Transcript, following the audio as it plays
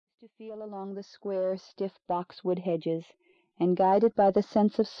to feel along the square, stiff boxwood hedges, and guided by the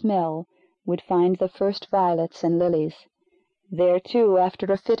sense of smell, would find the first violets and lilies. There, too, after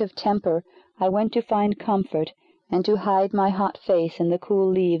a fit of temper, I went to find comfort, and to hide my hot face in the cool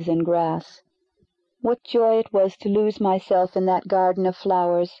leaves and grass. What joy it was to lose myself in that garden of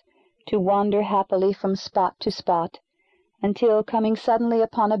flowers, to wander happily from spot to spot, until, coming suddenly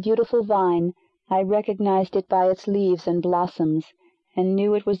upon a beautiful vine, I recognized it by its leaves and blossoms, and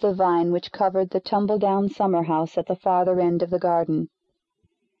knew it was the vine which covered the tumble-down summer-house at the farther end of the garden.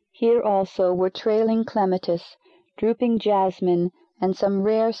 Here also were trailing clematis, drooping jasmine, and some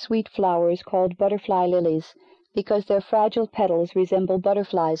rare sweet flowers called butterfly lilies, because their fragile petals resemble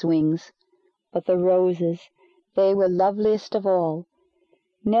butterflies' wings. But the roses, they were loveliest of all.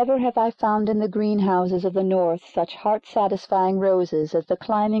 Never have I found in the greenhouses of the north such heart-satisfying roses as the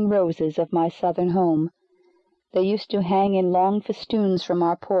climbing roses of my southern home. They used to hang in long festoons from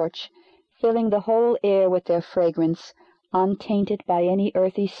our porch, filling the whole air with their fragrance, untainted by any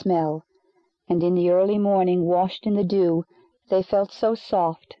earthy smell, and in the early morning, washed in the dew, they felt so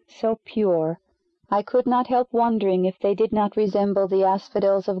soft, so pure, I could not help wondering if they did not resemble the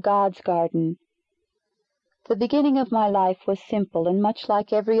asphodels of God's garden. The beginning of my life was simple and much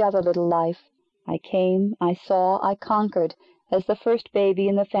like every other little life. I came, I saw, I conquered, as the first baby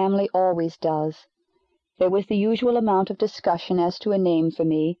in the family always does. There was the usual amount of discussion as to a name for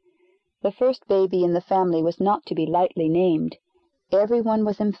me. The first baby in the family was not to be lightly named. Everyone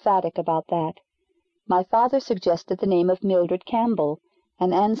was emphatic about that. My father suggested the name of Mildred Campbell,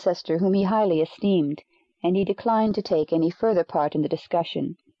 an ancestor whom he highly esteemed, and he declined to take any further part in the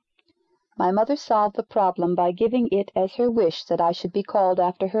discussion. My mother solved the problem by giving it as her wish that I should be called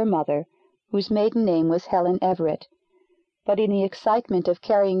after her mother, whose maiden name was Helen Everett. But in the excitement of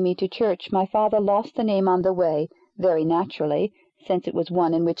carrying me to church, my father lost the name on the way, very naturally, since it was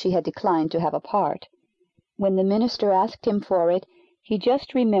one in which he had declined to have a part. When the minister asked him for it, he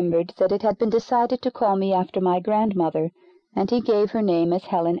just remembered that it had been decided to call me after my grandmother, and he gave her name as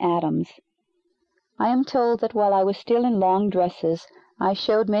Helen Adams. I am told that while I was still in long dresses, I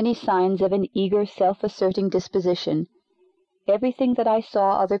showed many signs of an eager, self-asserting disposition. Everything that I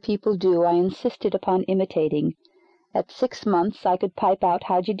saw other people do I insisted upon imitating. At 6 months I could pipe out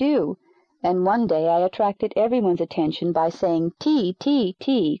 "How'd you do?" and one day I attracted everyone's attention by saying "tea, tea,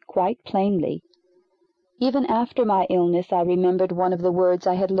 tea" quite plainly. Even after my illness I remembered one of the words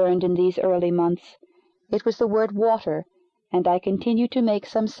I had learned in these early months. It was the word water, and I continued to make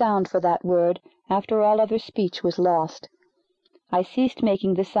some sound for that word after all other speech was lost. I ceased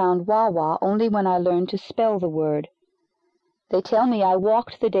making the sound wah-wah only when I learned to spell the word. They tell me I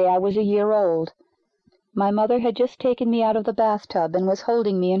walked the day I was a year old. My mother had just taken me out of the bathtub and was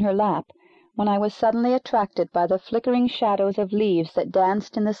holding me in her lap, when I was suddenly attracted by the flickering shadows of leaves that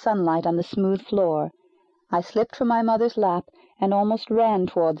danced in the sunlight on the smooth floor. I slipped from my mother's lap and almost ran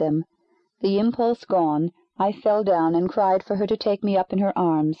toward them. The impulse gone, I fell down and cried for her to take me up in her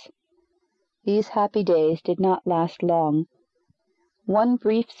arms. These happy days did not last long. One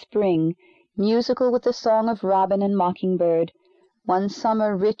brief spring, musical with the song of robin and mockingbird, one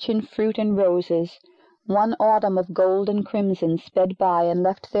summer rich in fruit and roses, one autumn of gold and crimson sped by and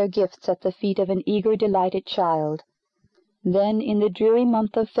left their gifts at the feet of an eager, delighted child. Then, in the dreary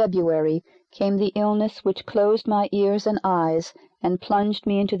month of February, came the illness which closed my ears and eyes and plunged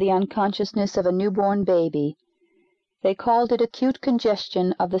me into the unconsciousness of a newborn baby. They called it acute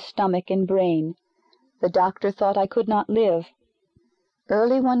congestion of the stomach and brain. The doctor thought I could not live.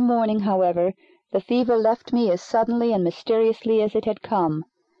 Early one morning, however, the fever left me as suddenly and mysteriously as it had come.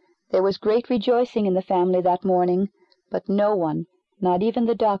 There was great rejoicing in the family that morning, but no one, not even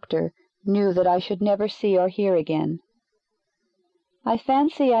the doctor, knew that I should never see or hear again. I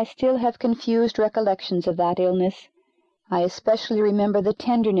fancy I still have confused recollections of that illness. I especially remember the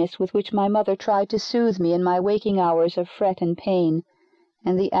tenderness with which my mother tried to soothe me in my waking hours of fret and pain,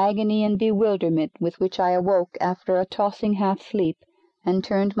 and the agony and bewilderment with which I awoke after a tossing half-sleep, and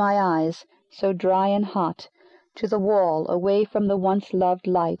turned my eyes, so dry and hot, to the wall away from the once-loved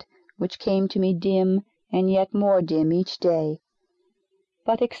light, which came to me dim and yet more dim each day.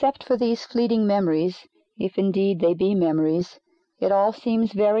 But except for these fleeting memories, if indeed they be memories, it all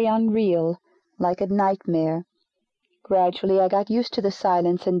seems very unreal, like a nightmare. Gradually I got used to the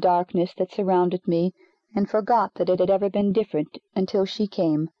silence and darkness that surrounded me, and forgot that it had ever been different until she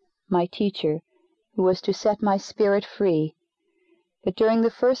came, my teacher, who was to set my spirit free. But during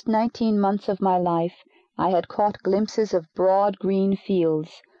the first 19 months of my life I had caught glimpses of broad green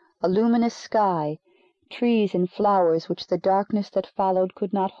fields, a luminous sky, trees and flowers which the darkness that followed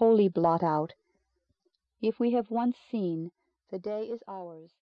could not wholly blot out. If we have once seen, the day is ours.